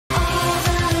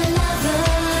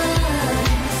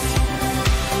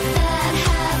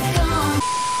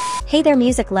Hey there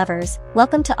music lovers,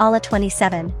 welcome to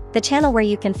Alla27, the channel where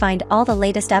you can find all the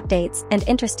latest updates and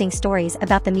interesting stories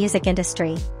about the music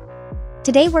industry.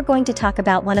 Today we're going to talk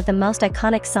about one of the most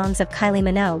iconic songs of Kylie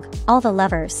Minogue, All the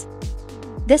Lovers.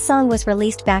 This song was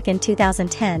released back in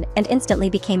 2010 and instantly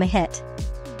became a hit.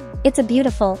 It's a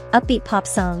beautiful, upbeat pop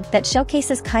song that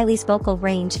showcases Kylie's vocal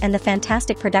range and the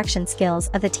fantastic production skills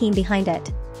of the team behind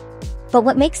it. But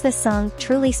what makes this song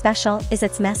truly special is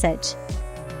its message.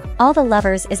 All the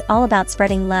Lovers is all about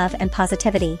spreading love and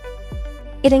positivity.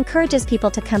 It encourages people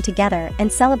to come together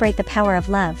and celebrate the power of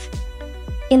love.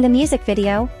 In the music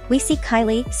video, we see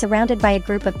Kylie surrounded by a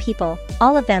group of people,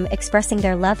 all of them expressing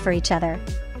their love for each other.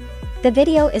 The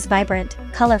video is vibrant,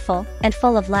 colorful, and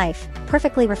full of life,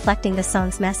 perfectly reflecting the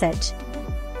song's message.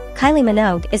 Kylie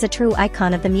Minogue is a true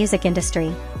icon of the music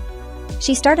industry.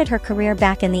 She started her career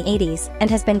back in the 80s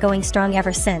and has been going strong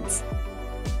ever since.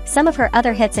 Some of her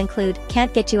other hits include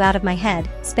Can't Get You Out of My Head,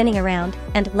 Spinning Around,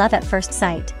 and Love at First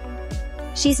Sight.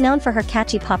 She's known for her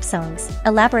catchy pop songs,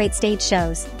 elaborate stage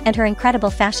shows, and her incredible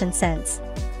fashion sense.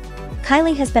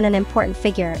 Kylie has been an important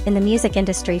figure in the music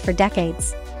industry for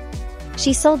decades.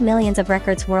 She sold millions of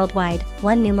records worldwide,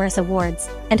 won numerous awards,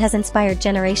 and has inspired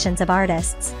generations of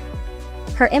artists.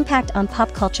 Her impact on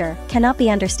pop culture cannot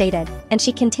be understated, and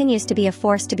she continues to be a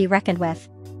force to be reckoned with.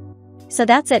 So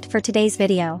that's it for today's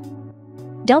video.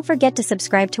 Don't forget to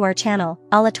subscribe to our channel,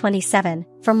 Alla27,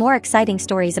 for more exciting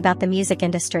stories about the music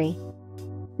industry.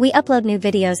 We upload new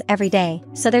videos every day,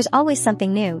 so there's always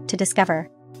something new to discover.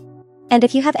 And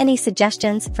if you have any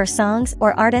suggestions for songs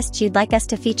or artists you'd like us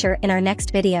to feature in our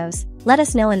next videos, let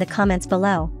us know in the comments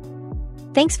below.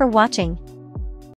 Thanks for watching.